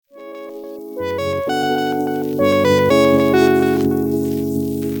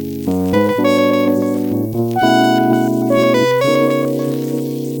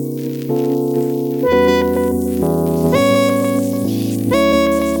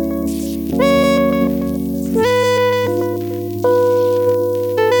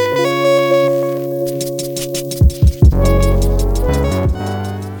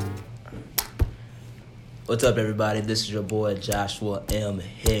What's up, everybody? This is your boy Joshua M.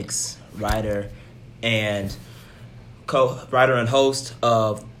 Hicks, writer and host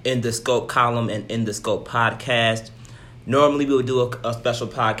of In the Scope column and In the Scope podcast. Normally, we would do a special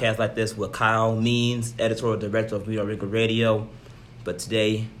podcast like this with Kyle Means, editorial director of Rio Rico Radio, but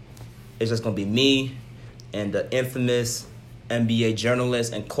today it's just going to be me and the infamous NBA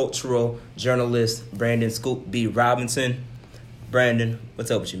journalist and cultural journalist Brandon Scoop B. Robinson. Brandon,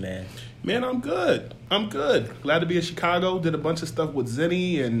 what's up with you, man? Man, I'm good. Glad to be in Chicago. Did a bunch of stuff with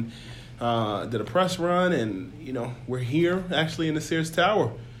Zenny and did a press run. And, we're here actually in the Sears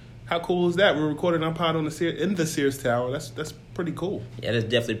Tower. How cool is that? We're recording our pod in the Sears Tower. That's pretty cool. Yeah, that's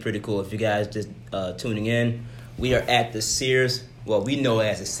definitely pretty cool. If you guys just tuning in, we are at the Sears. Well, we know it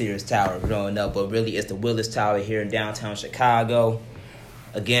as the Sears Tower growing up, but really it's the Willis Tower here in downtown Chicago.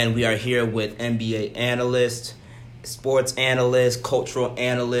 Again, we are here with NBA analyst, sports analyst, cultural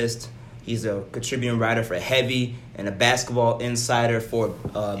analyst. He's a contributing writer for Heavy and a basketball insider for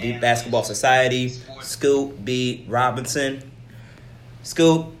Basketball Society, Scoop B. Robinson.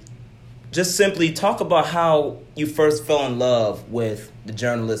 Scoop, just simply talk about how you first fell in love with the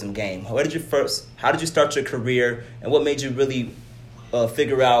journalism game. How did you start your career, and what made you really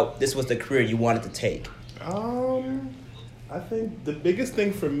figure out this was the career you wanted to take? I think the biggest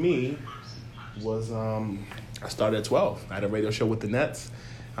thing for me was I started at 12. I had a radio show with the Nets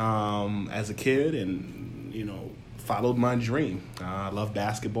as a kid and, followed my dream. I love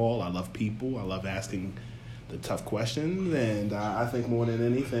basketball. I love people. I love asking the tough questions. And I think more than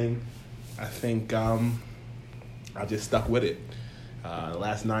anything, I just stuck with it. The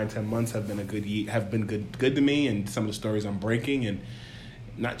last 9-10 months have been good to me, and some of the stories I'm breaking, and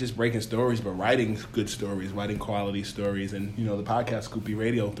not just breaking stories, but writing good stories, writing quality stories. And, the podcast, Scoop B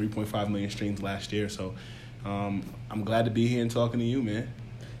Radio, 3.5 million streams last year. So I'm glad to be here and talking to you, man.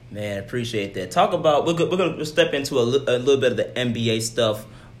 Man, appreciate that. Talk about, we're going to step into a little bit of the NBA stuff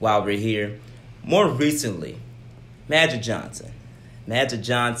while we're here. More recently, Magic Johnson.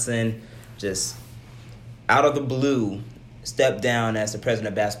 Just out of the blue, stepped down as the president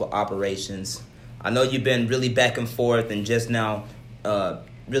of basketball operations. I know you've been really back and forth and just now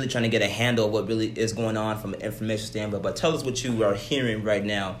really trying to get a handle of what really is going on from an information standpoint. But tell us what you are hearing right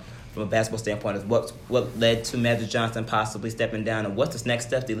now from a basketball standpoint, is what led to Magic Johnson possibly stepping down, and what's the next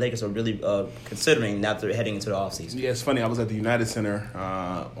step the Lakers are really considering now that they're heading into the offseason? Yeah, it's funny. I was at the United Center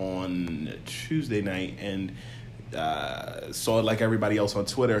on Tuesday night and saw it like everybody else on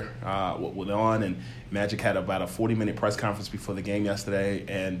Twitter what went on, and Magic had about a 40-minute press conference before the game yesterday,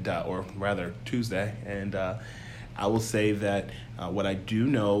 and or rather Tuesday, and I will say that what I do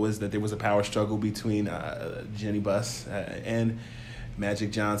know is that there was a power struggle between Jenny Buss and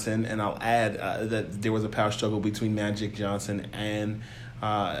Magic Johnson, and I'll add that there was a power struggle between Magic Johnson and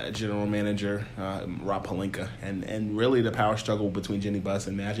general manager Rob Pelinka, and really the power struggle between Jenny Buss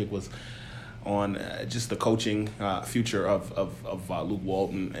and Magic was on just the coaching future of Luke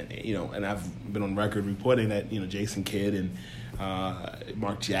Walton, and I've been on record reporting that Jason Kidd and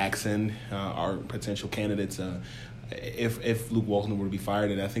Mark Jackson are potential candidates if Luke Walton were to be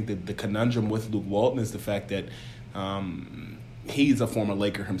fired. And I think that the conundrum with Luke Walton is the fact that he's a former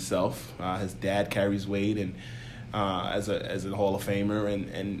Laker himself. His dad carries weight, and as a Hall of Famer,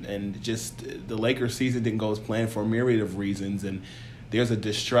 and just the Lakers season didn't go as planned for a myriad of reasons, and there's a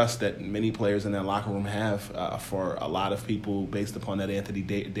distrust that many players in that locker room have for a lot of people based upon that Anthony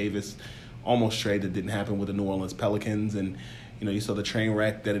Davis almost trade that didn't happen with the New Orleans Pelicans. And you saw the train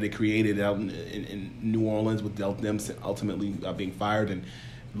wreck that it created out in New Orleans with them ultimately being fired. And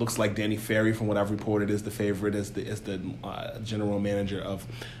it looks like Danny Ferry, from what I've reported, is the favorite as the general manager of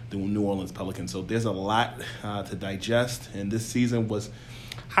the New Orleans Pelicans. So there's a lot to digest. And this season was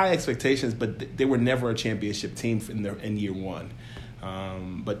high expectations, but they were never a championship team in year one.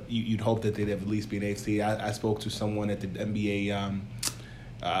 But you'd hope that they'd have at least be an AFC. I spoke to someone at the NBA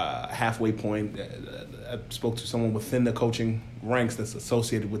halfway point. I spoke to someone within the coaching ranks that's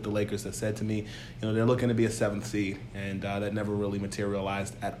associated with the Lakers that said to me, they're looking to be a 7th seed, and that never really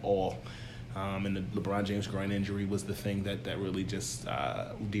materialized at all. And the LeBron James groin injury was the thing that really just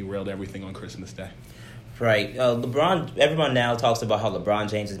derailed everything on Christmas Day. Right. Everyone now talks about how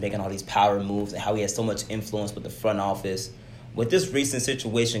LeBron James is making all these power moves and how he has so much influence with the front office. With this recent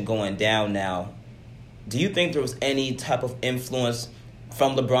situation going down now, do you think there was any type of influence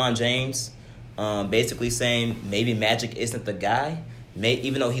from LeBron James, basically saying maybe Magic isn't the guy,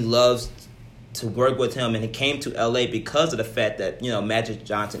 even though he loves to work with him, and he came to L.A. because of the fact that Magic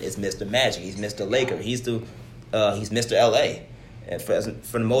Johnson is Mr. Magic, he's Mr. Laker, he's Mr. L.A. For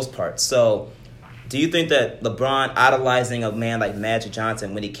the most part. So, Do you think that LeBron idolizing a man like Magic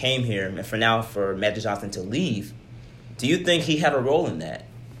Johnson when he came here, and for Magic Johnson to leave, do you think he had a role in that?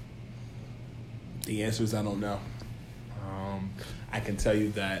 The answer is I don't know. I can tell you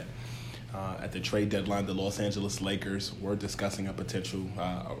that at the trade deadline, the Los Angeles Lakers were discussing a potential,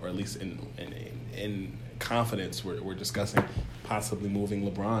 or at least in confidence, we're discussing possibly moving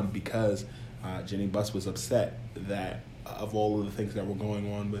LeBron because Jenny Buss was upset that of all of the things that were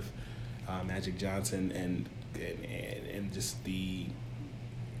going on with Magic Johnson and just the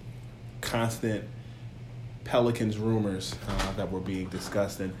constant Pelicans rumors that were being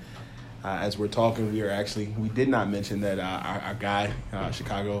discussed. And as we're talking, we did not mention that our guy,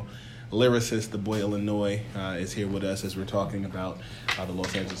 Chicago lyricist, the boy Illinois, is here with us as we're talking about the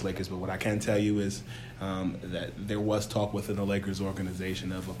Los Angeles Lakers. But what I can tell you is that there was talk within the Lakers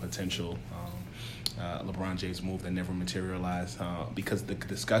organization of a potential LeBron James move that never materialized because the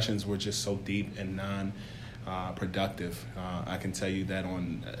discussions were just so deep and non-productive. I can tell you that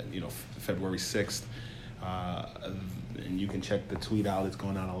on February 6th, and you can check the tweet out, it's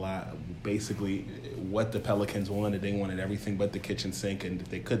going out a lot. Basically, what the Pelicans wanted, they wanted everything but the kitchen sink, and if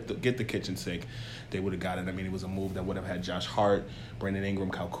they could get the kitchen sink, they would have got it. I mean, it was a move that would have had Josh Hart, Brandon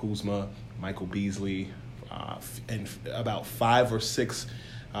Ingram, Kyle Kuzma, Michael Beasley, and about 5 or 6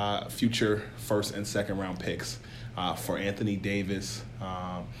 future first and second round picks for Anthony Davis.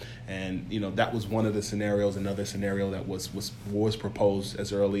 And that was one of the scenarios. Another scenario that was proposed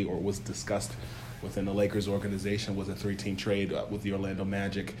as early or was discussed within the Lakers organization was a 3-team trade with the Orlando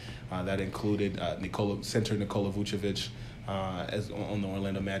Magic that included center Nikola Vucevic as on the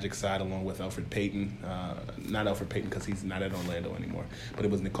Orlando Magic side, along with Elfrid Payton. Not Elfrid Payton because he's not at Orlando anymore, but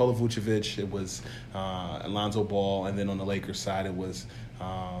it was Nikola Vucevic, it was Alonzo Ball, and then on the Lakers side it was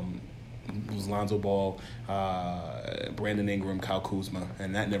Lonzo Ball, Brandon Ingram, Kyle Kuzma,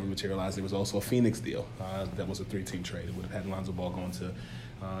 and that never materialized. There was also a Phoenix deal that was a 3-team trade. It would have had Lonzo Ball going to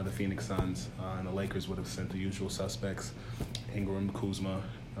the Phoenix Suns, and the Lakers would have sent the usual suspects, Ingram, Kuzma,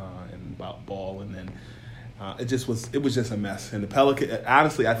 and Ball, and then it was just a mess. And the Pelicans,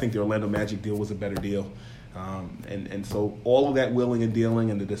 honestly, I think the Orlando Magic deal was a better deal. And so all of that willing and dealing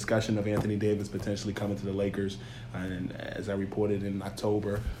and the discussion of Anthony Davis potentially coming to the Lakers, and as I reported in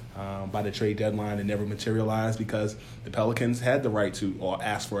October, by the trade deadline, it never materialized because the Pelicans had the right to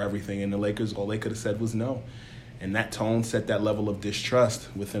ask for everything, and the Lakers, all they could have said was no. And that tone set that level of distrust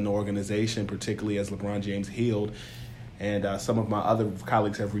within the organization, particularly as LeBron James healed. And some of my other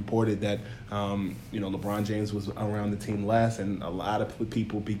colleagues have reported that, LeBron James was around the team less, and a lot of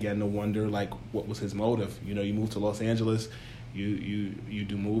people began to wonder, what was his motive? You moved to Los Angeles, you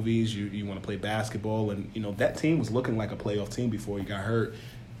do movies, you want to play basketball, and, that team was looking like a playoff team before he got hurt.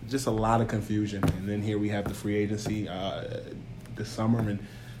 Just a lot of confusion. And then here we have the free agency this summer, and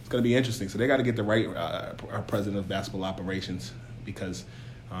it's going to be interesting. So they got to get the right president of basketball operations because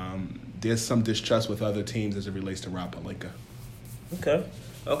there's some distrust with other teams as it relates to Rob Pelinka.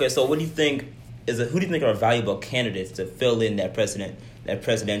 Okay. So what do you think who do you think are valuable candidates to fill in that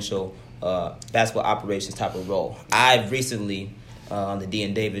presidential basketball operations type of role? I've recently on the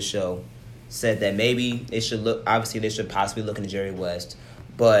Dean Davis show said that maybe they should possibly look into Jerry West,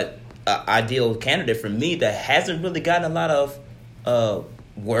 but ideal candidate for me that hasn't really gotten a lot of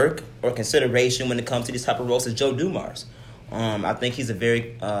work or consideration when it comes to these type of roles is Joe Dumars. I think he's a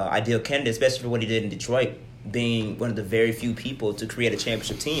very ideal candidate, especially for what he did in Detroit, being one of the very few people to create a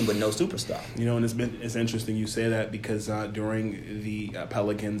championship team with no superstar. And it's interesting you say that because during the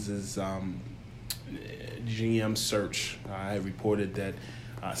Pelicans' GM search, I reported that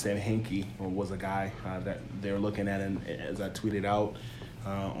Stan Hinkie was a guy that they were looking at, and as I tweeted out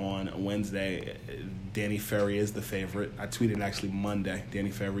on Wednesday, Danny Ferry is the favorite. I tweeted actually Monday,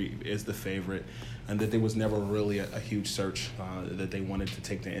 Danny Ferry is the favorite, and that there was never really a huge search that they wanted to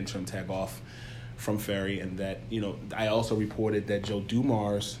take the interim tag off from Ferry, and that, I also reported that Joe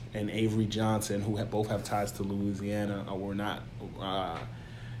Dumars and Avery Johnson, who both have ties to Louisiana, were not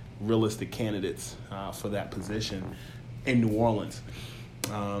realistic candidates for that position in New Orleans.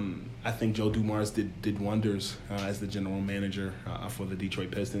 I think Joe Dumars did wonders as the general manager for the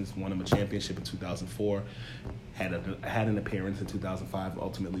Detroit Pistons, won them a championship in 2004, had an appearance in 2005,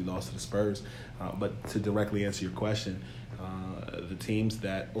 ultimately lost to the Spurs. But to directly answer your question, the teams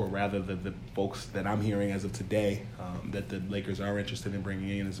that, or rather the folks that I'm hearing as of today, that the Lakers are interested in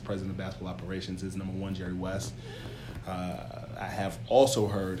bringing in as the president of basketball operations is number one, Jerry West. I have also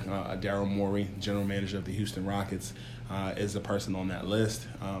heard Daryl Morey, general manager of the Houston Rockets, is a person on that list.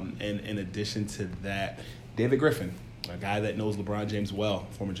 And in addition to that, David Griffin, a guy that knows LeBron James well,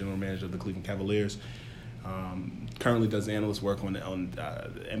 former general manager of the Cleveland Cavaliers, Currently does analyst work on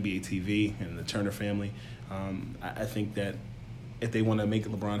NBA TV and the Turner family. I think that if they want to make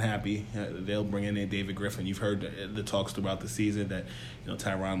LeBron happy, they'll bring in David Griffin. You've heard the talks throughout the season that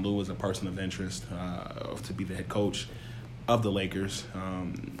Tyronn Lue is a person of interest to be the head coach of the Lakers.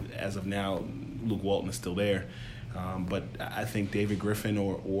 As of now, Luke Walton is still there. But I think David Griffin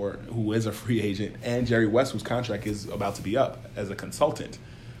or who is a free agent, and Jerry West, whose contract is about to be up as a consultant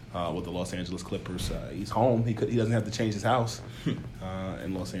with the Los Angeles Clippers. He's home. He doesn't have to change his house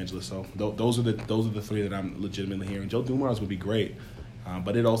in Los Angeles. So those are the three that I'm legitimately hearing. Joe Dumars would be great,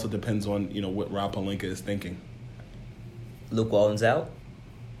 but it also depends on what Rob Pelinka is thinking. Luke Walton's out?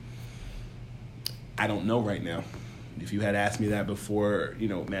 I don't know right now. If you had asked me that before,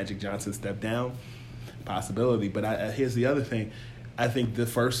 Magic Johnson stepped down, possibility. But here's the other thing. I think the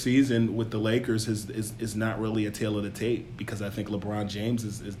first season with the Lakers is not really a tale of the tape, because I think LeBron James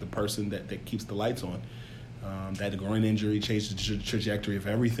is the person that keeps the lights on. That groin injury changed the trajectory of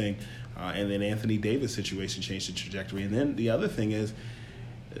everything, and then Anthony Davis' situation changed the trajectory. And then the other thing is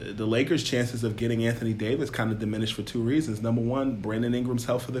the Lakers' chances of getting Anthony Davis kind of diminished for two reasons. Number one, Brandon Ingram's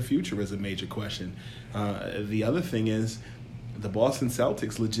health for the future is a major question. The other thing is the Boston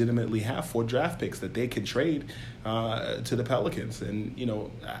Celtics legitimately have 4 draft picks that they can trade to the Pelicans. And,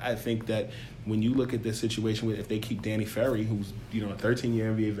 I think that when you look at this situation, if they keep Danny Ferry, who's, a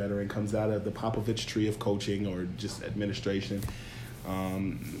 13-year NBA veteran, comes out of the Popovich tree of coaching or just administration,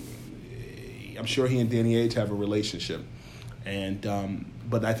 I'm sure he and Danny Ainge have a relationship. And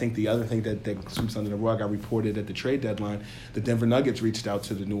but I think the other thing that sweeps under the rug, I reported at the trade deadline, the Denver Nuggets reached out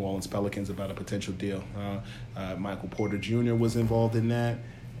to the New Orleans Pelicans about a potential deal. Michael Porter Jr. was involved in that,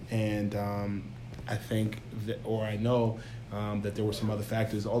 and I think I know that there were some other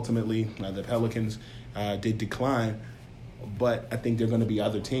factors. Ultimately, the Pelicans did decline, but I think there are going to be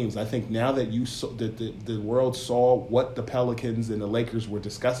other teams. I think now that the world saw what the Pelicans and the Lakers were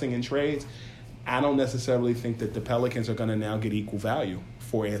discussing in trades, I don't necessarily think that the Pelicans are going to now get equal value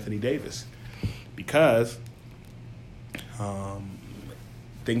for Anthony Davis, because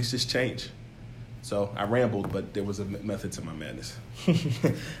things just change. So I rambled, but there was a method to my madness.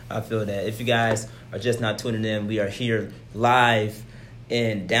 I feel that. If you guys are just not tuning in, we are here live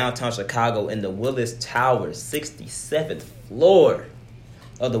in downtown Chicago in the Willis Tower, 67th floor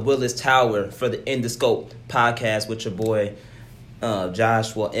of the Willis Tower for the In the Scope podcast with your boy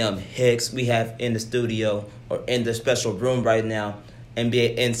Joshua M. Hicks. We have in the studio or in the special room right now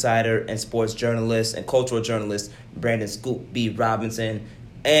NBA insider and sports journalist and cultural journalist Brandon Scoop B. Robinson.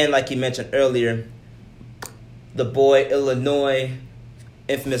 And like you mentioned earlier, the boy Illinois,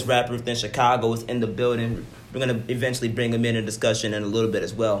 infamous rapper within Chicago, is in the building. We're going to eventually bring him in a discussion in a little bit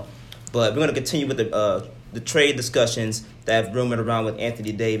as well. But we're going to continue with the trade discussions that have rumored around with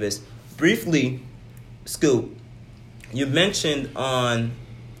Anthony Davis. Briefly, Scoop, you mentioned on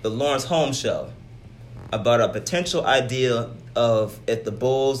the Lawrence Holmes show about a potential idea of if the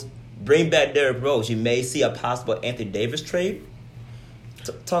Bulls bring back Derrick Rose, you may see a possible Anthony Davis trade.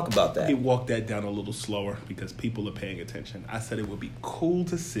 Talk about that. He walked that down a little slower because people are paying attention. I said it would be cool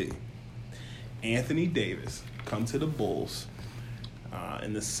to see Anthony Davis come to the Bulls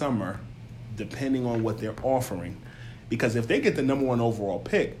in the summer, depending on what they're offering. Because if they get the number 1 overall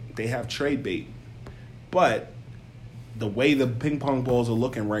pick, they have trade bait. But the way the ping pong balls are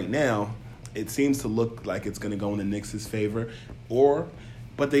looking right now, it seems to look like it's going to go in the Knicks' favor.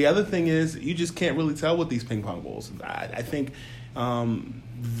 But the other thing is, you just can't really tell with these ping pong balls. I think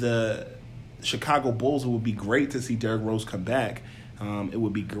the Chicago Bulls, it would be great to see Derrick Rose come back. It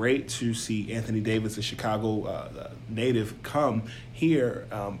would be great to see Anthony Davis, a Chicago native, come here.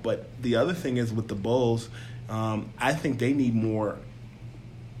 But the other thing is with the Bulls, I think they need more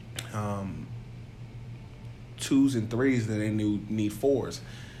 2s and 3s than they need 4s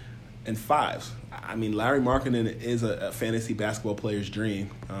and 5s. I mean, Larry Markkinen is a fantasy basketball player's dream,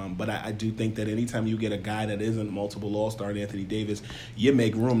 but I do think that anytime you get a guy that isn't multiple All-Star and Anthony Davis, you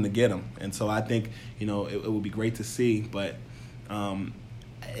make room to get him. And so I think, it would be great to see, but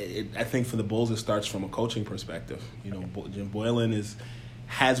I think for the Bulls it starts from a coaching perspective. Jim Boylen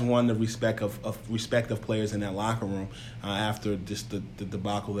has won the respect of players in that locker room after just the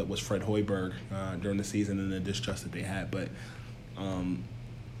debacle that was Fred Hoiberg during the season and the distrust that they had. But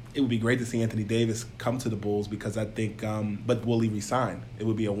it would be great to see Anthony Davis come to the Bulls because I think but will he resign? It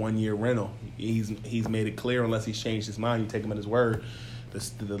would be a 1-year rental. He's made it clear unless he's changed his mind, you take him at his word.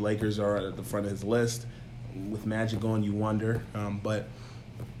 The Lakers are at the front of his list. With Magic going, you wonder. But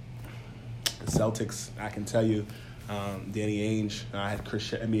the Celtics, I can tell you, Danny Ainge, I had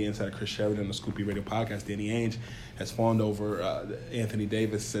NBA insider Chris Sheridan on the Scoopy Radio podcast. Danny Ainge has fawned over Anthony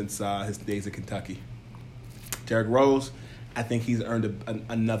Davis since his days at Kentucky. Derrick Rose, I think he's earned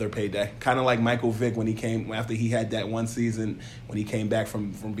another payday. Kind of like Michael Vick when he came after he had that one season when he came back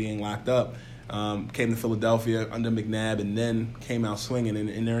from being locked up. Came to Philadelphia under McNabb and then came out swinging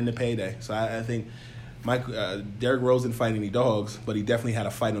and earned the payday. So I think Derrick Rose didn't fight any dogs, but he definitely had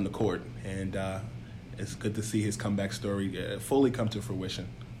a fight on the court. And it's good to see his comeback story fully come to fruition.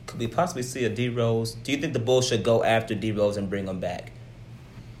 Could we possibly see a D Rose? Do you think the Bulls should go after D Rose and bring him back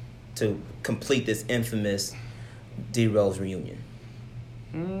to complete this infamous D Rose reunion?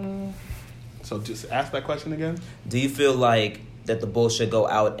 So just ask that question again. Do you feel like that the Bulls should go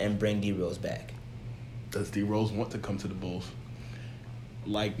out and bring D Rose back? Does D Rose want to come to the Bulls?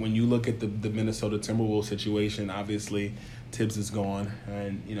 Like when you look at the Minnesota Timberwolves situation, obviously Tibbs is gone,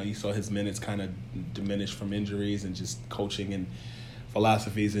 and you saw his minutes kind of diminish from injuries and just coaching and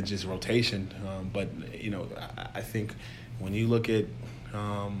philosophies and just rotation. But I think when you look at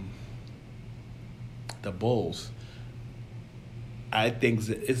the Bulls, I think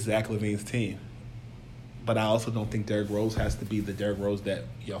it's Zach LaVine's team. But I also don't think Derrick Rose has to be the Derrick Rose that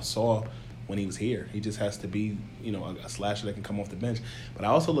y'all saw when he was here. He just has to be, a slasher that can come off the bench. But I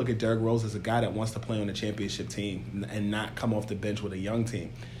also look at Derrick Rose as a guy that wants to play on a championship team and not come off the bench with a young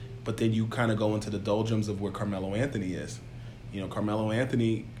team. But then you kind of go into the doldrums of where Carmelo Anthony is. Carmelo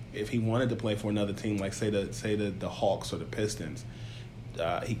Anthony, if he wanted to play for another team, like say the Hawks or the Pistons,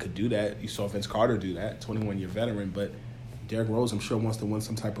 he could do that. You saw Vince Carter do that, 21-year veteran. But Derrick Rose, I'm sure, wants to win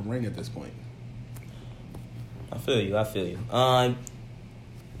some type of ring at this point. I feel you.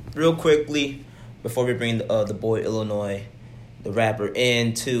 Real quickly, before we bring the boy Illinois, the rapper,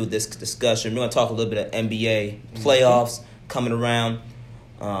 into this discussion, we're going to talk a little bit of NBA playoffs coming around.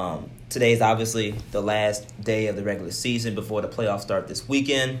 Today's obviously the last day of the regular season before the playoffs start this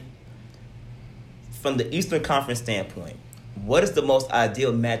weekend. From the Eastern Conference standpoint, what is the most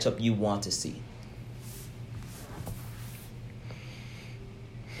ideal matchup you want to see?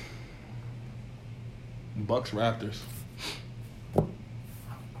 Bucks Raptors.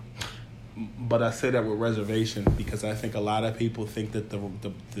 But I say that with reservation because I think a lot of people think that the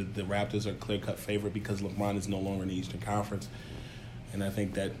Raptors are clear-cut favorite because LeBron is no longer in the Eastern Conference. And I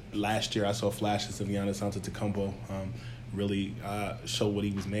think that last year I saw flashes of Giannis Antetokounmpo really show what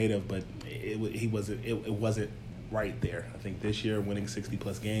he was made of, but it wasn't right there. I think this year, winning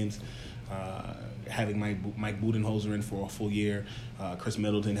 60-plus games, having Mike Budenholzer in for a full year, Chris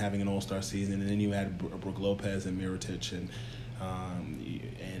Middleton having an all-star season, and then you had Brook Lopez and Mirotic and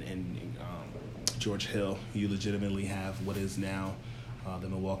George Hill. You legitimately have what is now the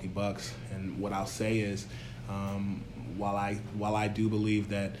Milwaukee Bucks. And what I'll say is, while I do believe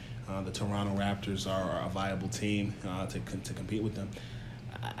that the Toronto Raptors are a viable team to compete with them,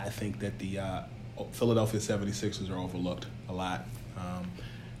 I think that the Philadelphia 76ers are overlooked a lot.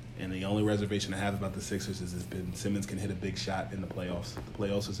 And the only reservation I have about the Sixers is Ben Simmons can hit a big shot in the playoffs. The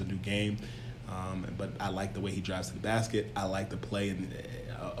playoffs is a new game, but I like the way he drives to the basket. I like the play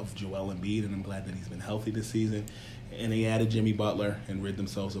of Joel Embiid, and I'm glad that he's been healthy this season. And they added Jimmy Butler and rid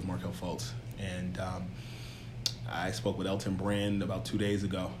themselves of Markelle Fultz. And I spoke with Elton Brand about 2 days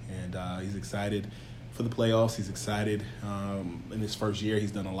ago, and he's excited for the playoffs. He's excited. In his first year,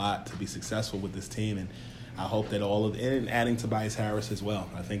 he's done a lot to be successful with this team, and I hope that and adding Tobias Harris as well.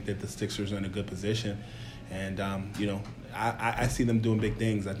 I think that the Sixers are in a good position, and I see them doing big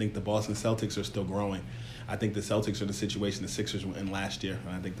things. I think the Boston Celtics are still growing. I think the Celtics are the situation the Sixers were in last year,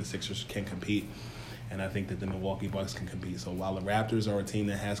 and I think the Sixers can compete, and I think that the Milwaukee Bucks can compete. So while the Raptors are a team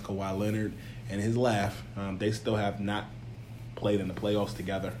that has Kawhi Leonard and his laugh, they still have not played in the playoffs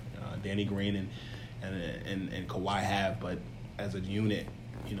together. Danny Green and Kawhi have, but as a unit,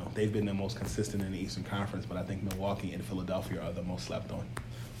 they've been the most consistent in the Eastern Conference, but I think Milwaukee and Philadelphia are the most slept on.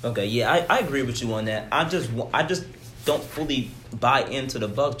 Okay, yeah, I agree with you on that. I just don't fully buy into the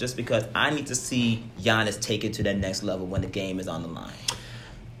Bucks just because I need to see Giannis take it to that next level when the game is on the line.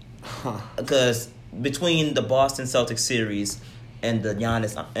 Because between the Boston Celtics series and the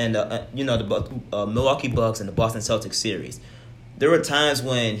Giannis and the Milwaukee Bucks and the Boston Celtics series, there were times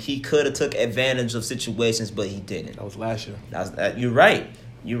when he could have took advantage of situations, but he didn't. That was last year.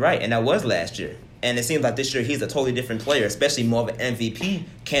 You're right, and that was last year. And it seems like this year he's a totally different player, especially more of an MVP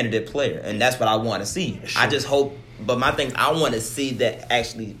candidate player, and that's what I want to see. Sure. I just hope, but my thing, I want to see that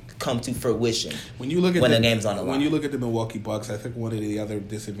actually come to fruition when the game's on the line. When you look at the Milwaukee Bucks, I think one of the other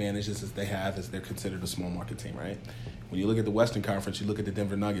disadvantages is they're considered a small market team, right? When you look at the Western Conference, you look at the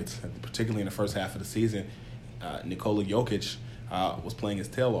Denver Nuggets, particularly in the first half of the season, Nikola Jokic was playing his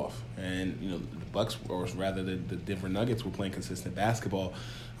tail off, and the Bucks, or rather the Denver Nuggets, were playing consistent basketball.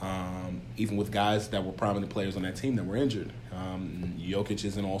 even with guys that were prominent players on that team that were injured. Jokic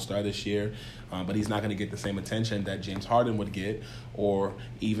is an all-star this year, but he's not going to get the same attention that James Harden would get, or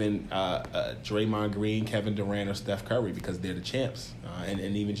even Draymond Green, Kevin Durant, or Steph Curry, because they're the champs, and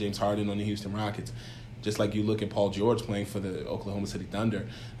even James Harden on the Houston Rockets. Just like you look at Paul George playing for the Oklahoma City Thunder,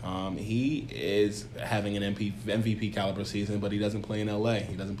 he is having an MVP caliber season, but he doesn't play in LA.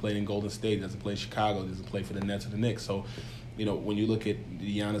 He doesn't play in Golden State. He doesn't play in Chicago. He doesn't play for the Nets or the Knicks. So, when you look at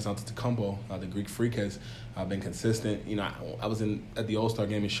Giannis Antetokounmpo, the Greek Freak has been consistent. I was at the All-Star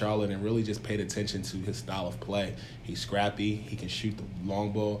game in Charlotte and really just paid attention to his style of play. He's scrappy. He can shoot the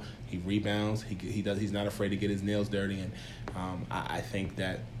long ball. He rebounds. He's not afraid to get his nails dirty. And I think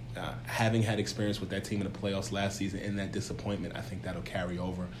that having had experience with that team in the playoffs last season and that disappointment, I think that'll carry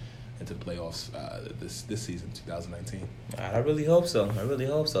over into the playoffs this season, 2019. I really hope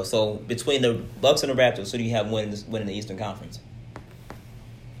so. So between the Bucks and the Raptors, who do you have winning the Eastern Conference?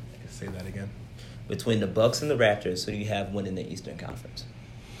 Say that again. Between the Bucks and the Raptors, who do you have winning the Eastern Conference?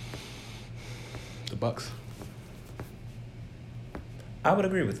 The Bucks. I would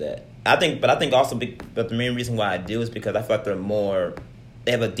agree with that. I think also, but the main reason why I do is because I feel like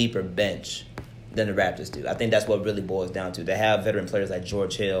they have a deeper bench than the Raptors do. I think that's what really boils down to. They have veteran players like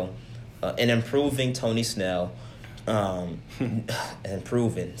George Hill, an improving Tony Snell,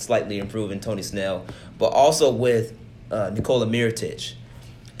 slightly improving Tony Snell, but also with Nikola Mirotic,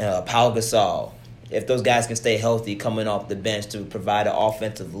 Pau Gasol. If those guys can stay healthy coming off the bench to provide an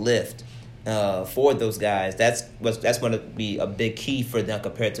offensive lift for those guys, that's going to be a big key for them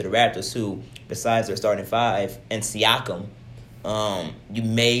compared to the Raptors, who, besides their starting five and Siakam, you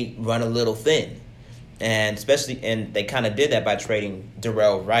may run a little thin. And they kind of did that by trading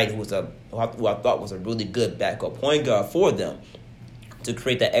Darrell Wright, who I thought was a really good backup point guard for them, to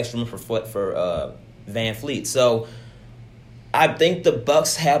create that extra room for Van Fleet. So I think the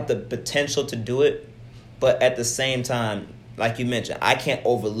Bucks have the potential to do it, but at the same time, like you mentioned, I can't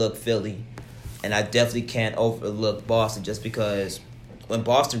overlook Philly, and I definitely can't overlook Boston, just because when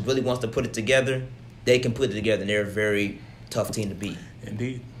Boston really wants to put it together, they can put it together, and they're a very tough team to beat.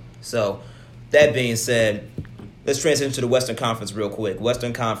 Indeed. So, that being said, let's transition to the Western Conference real quick.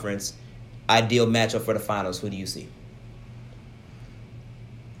 Western Conference, ideal matchup for the finals. Who do you see?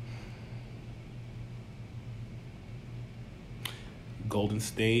 Golden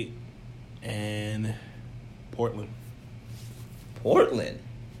State and Portland. Portland?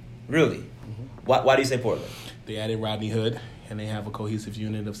 Really? Mm-hmm. Why do you say Portland? They added Rodney Hood, and they have a cohesive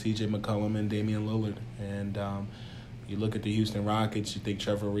unit of C.J. McCollum and Damian Lillard. And you look at the Houston Rockets, you think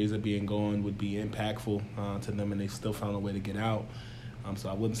Trevor Ariza being gone would be impactful to them, and they still found a way to get out. So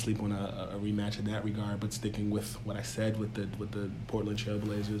I wouldn't sleep on a rematch in that regard, but sticking with what I said with the Portland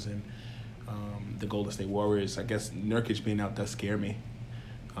Trailblazers and the Golden State Warriors, I guess Nurkic being out does scare me.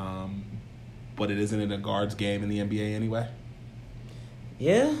 But it isn't in a guards game in the NBA anyway.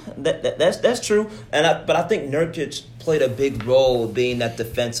 Yeah, that's true. But I think Nurkic played a big role being that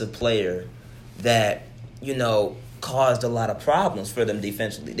defensive player that, caused a lot of problems for them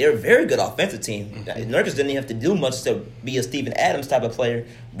defensively. They're a very good offensive team. Mm-hmm. Nurkic didn't even have to do much to be a Steven Adams type of player,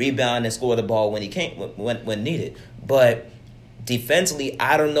 rebound and score the ball when he came when needed. But defensively,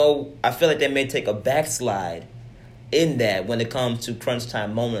 I don't know. I feel like they may take a backslide in that when it comes to crunch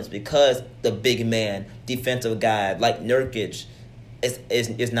time moments, because the big man defensive guy like Nurkic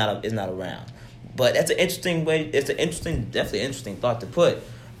is not around. But that's an interesting way. It's definitely an interesting thought to put.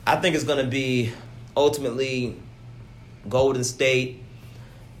 I think it's going to be ultimately Golden State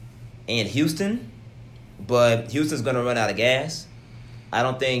and Houston, but Houston's going to run out of gas.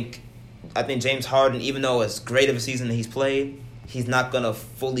 I think James Harden, even though as great of a season that he's played, he's not going to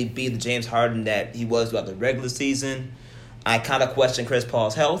fully be the James Harden that he was throughout the regular season. I kind of question Chris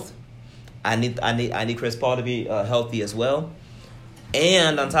Paul's health. I need Chris Paul to be healthy as well.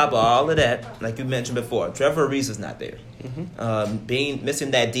 And on top of all of that, like you mentioned before, Trevor Ariza's not there. Mm-hmm.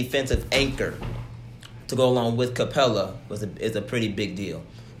 Missing that defensive anchor to go along with Capella is a pretty big deal.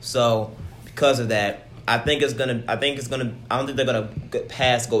 So because of that, I don't think they're gonna get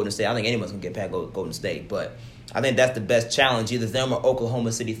past Golden State. I don't think anyone's gonna get past Golden State, but I think that's the best challenge, either them or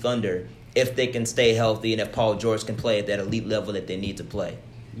Oklahoma City Thunder, if they can stay healthy and if Paul George can play at that elite level that they need to play.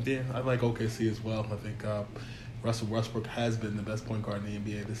 Yeah, I like OKC as well. I think Russell Westbrook has been the best point guard in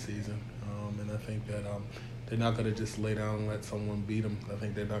the NBA this season, and I think that they're not going to just lay down and let someone beat them. I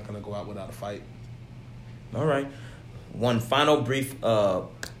think they're not going to go out without a fight. All right. One final brief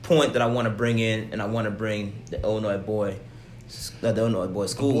point that I want to bring in, and I want to bring the Illinois boy school.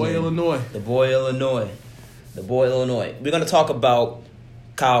 The boy Illinois. We're going to talk about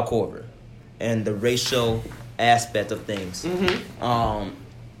Kyle Korver and the racial aspect of things. Mm-hmm.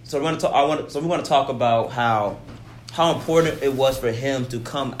 So we want to talk about how important it was for him to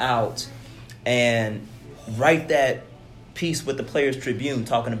come out and write that piece with the Players Tribune,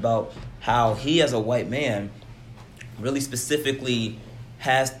 talking about how he, as a white man, really specifically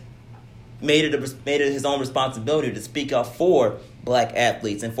has made it his own responsibility to speak out for black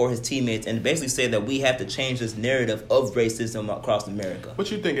athletes and for his teammates, and basically say that we have to change this narrative of racism across America. What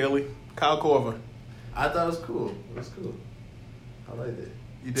you think, Ellie? Kyle Korver. I thought it was cool. It was cool. I liked it.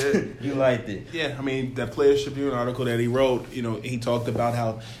 You did? You liked it. Yeah, I mean, that Players Tribune article that he wrote, he talked about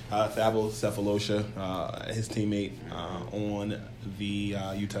how Thabo Sefolosha, his teammate on the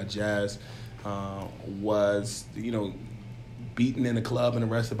Utah Jazz, was, beaten in a club and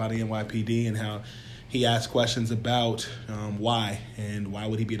arrested by the NYPD, and how he asked questions about why, and why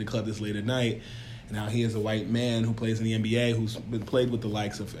would he be in a club this late at night, and how he is a white man who plays in the NBA, who's been played with the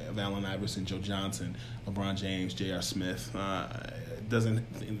likes of Allen Iverson, Joe Johnson, LeBron James, J.R. Smith, doesn't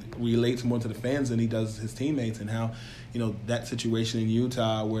relate more to the fans than he does his teammates, and how that situation in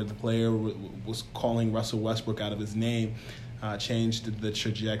Utah where the player was calling Russell Westbrook out of his name changed the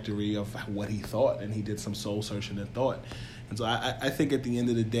trajectory of what he thought, and he did some soul searching and thought. And so I think at the end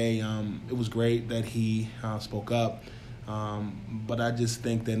of the day, it was great that he spoke up, but I just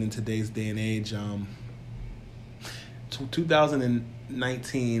think that in today's day and age,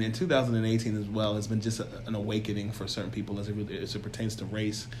 2019 and 2018 as well has been just an awakening for certain people as it pertains to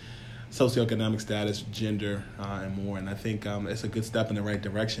race, socioeconomic status, gender, and more. And I think it's a good step in the right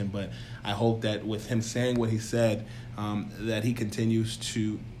direction. But I hope that with him saying what he said, that he continues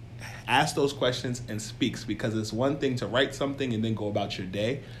to ask those questions and speaks, because it's one thing to write something and then go about your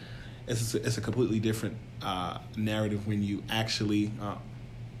day. It's a completely different narrative when you actually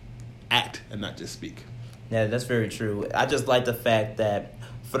act and not just speak. Yeah, that's very true. I just like the fact that,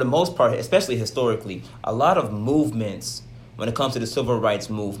 for the most part, especially historically, a lot of movements, when it comes to the civil rights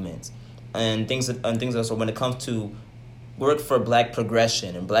movement and things also when it comes to work for black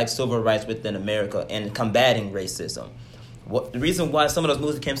progression and black civil rights within America and combating racism, the reason why some of those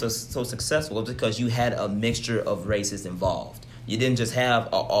movements became so successful was because you had a mixture of races involved. You didn't just have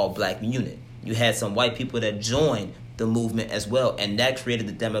an all-black unit. You had some white people that joined the movement as well, and that created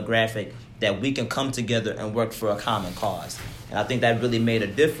the demographic that we can come together and work for a common cause. And I think that really made a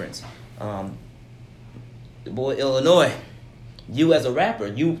difference. Boy, Illinois, you as a rapper,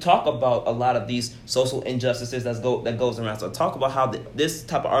 you talk about a lot of these social injustices that goes around. So talk about how this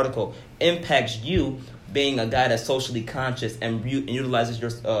type of article impacts you, being a guy that's socially conscious and utilizes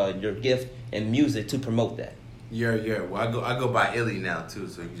your gift in music to promote that. Yeah. Well, I go by Illy now too,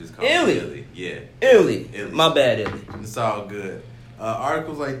 so you can just call Illy. me Illy. Yeah. Illy. My bad, Illy. It's all good.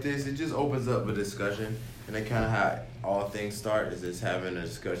 Articles like this, it just opens up a discussion, and that's kind of how all things start, is just having a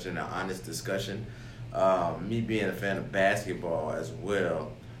discussion, an honest discussion. Me being a fan of basketball as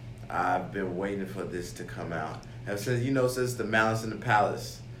well, I've been waiting for this to come out. Since the Malice in the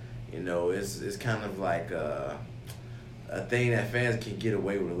Palace, it's kind of like a thing that fans can get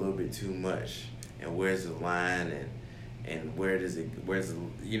away with a little bit too much. And where's the line, and what is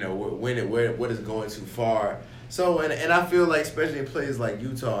going too far. So, and I feel like, especially in places like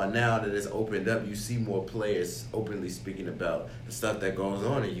Utah, now that it's opened up, you see more players openly speaking about the stuff that goes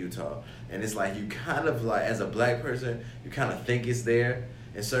on in Utah. And it's like, you kind of like, as a black person, you kind of think it's there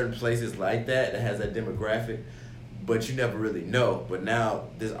in certain places like that has that demographic, but you never really know. But now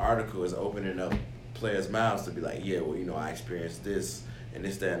this article is opening up players' mouths to be like, yeah, well, I experienced this and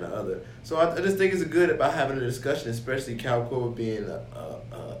this, that, and the other. So I just think it's good about having a discussion, especially Kyle Korver being a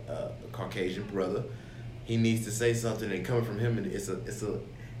Caucasian brother. He needs to say something, and coming from him,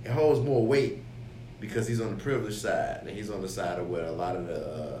 it holds more weight because he's on the privileged side, and he's on the side of where a lot of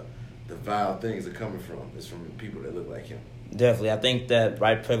the vile things are coming from. It's from people that look like him. Definitely. I think that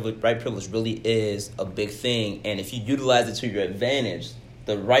white privilege really is a big thing, and if you utilize it to your advantage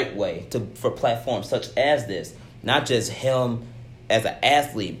the right way for platforms such as this, not just him as an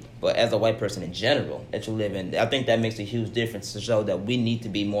athlete, but as a white person in general that you live in, I think that makes a huge difference to show that we need to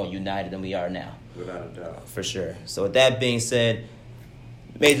be more united than we are now. Without a doubt. For sure. So with that being said,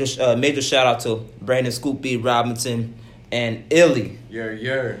 major shout out to Brandon Scoop B. Robinson and Illy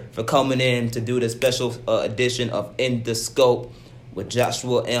for coming in to do this special edition of In the Scope with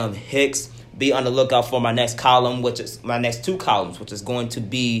Joshua M. Hicks. Be on the lookout for my next column, which is my next two columns, which is going to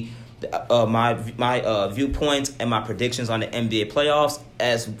be my viewpoints and my predictions on the NBA playoffs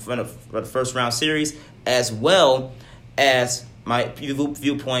as for the first round series, as well as my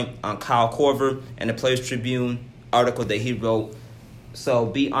viewpoint on Kyle Korver and the Players Tribune article that he wrote. So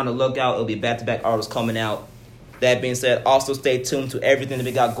be on the lookout. It'll be back-to-back articles coming out. That being said, also stay tuned to everything that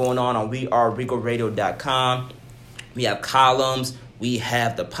we got going on WeAreRegalRadio.com. We have columns. We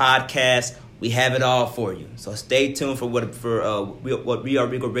have the podcast. We have it all for you. So stay tuned for what We Are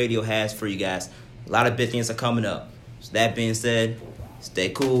Regal Radio has for you guys. A lot of big things are coming up. So that being said, stay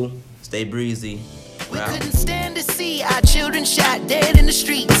cool, stay breezy. We couldn't stand to see our children shot dead in the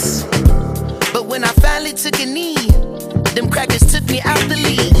streets. But when I finally took a knee, them crackers took me out the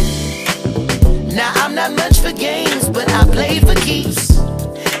league. Now I'm not much for games, but I play for keeps.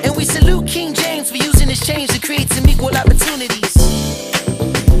 And we salute King James for using his change to create some equal opportunities.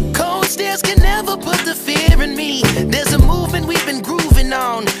 Cold stairs can never put the fear in me. There's a movement we've been grooving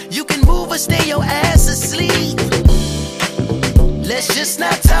on. You can move or stay your ass asleep. Let's just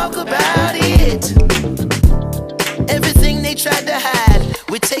not talk about it. Everything they tried to hide,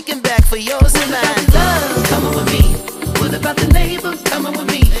 we're taking back for yours and mine. What about the love? Come on with me. What about the labor? Come on with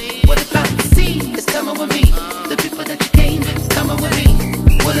me. What about the seeds? Come on with me. The people that you came with, come on with me.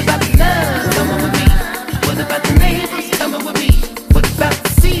 What about the love? Come on with me. What about the neighbors? Come on with me. What about the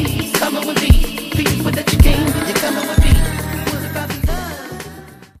seeds? Come on with me. People that you